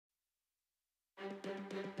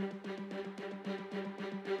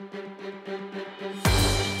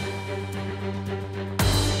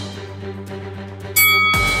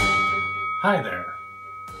Hi there.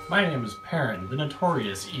 My name is Perren, the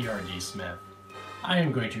Notorious ERD Smith. I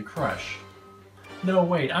am going to crush. No,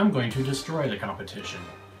 wait, I'm going to destroy the competition,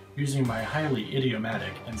 using my highly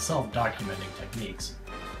idiomatic and self-documenting techniques.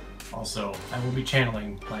 Also, I will be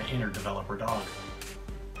channeling my inner developer dog.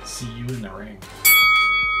 See you in the ring.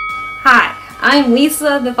 Hi, I'm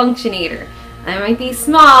Lisa the Funktionator. I might be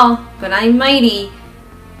small, but I'm mighty,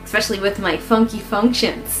 especially with my funky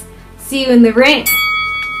functions. See you in the ring.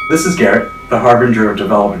 This is Garrett, the Harbinger of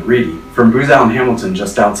Development Reedy, from Booz Allen Hamilton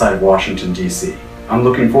just outside of Washington, D.C. I'm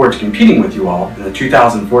looking forward to competing with you all in the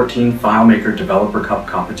 2014 FileMaker Developer Cup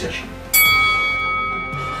competition.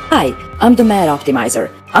 Hi, I'm the Mad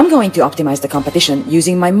Optimizer. I'm going to optimize the competition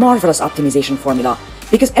using my marvelous optimization formula,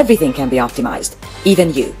 because everything can be optimized,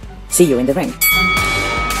 even you. See you in the ring.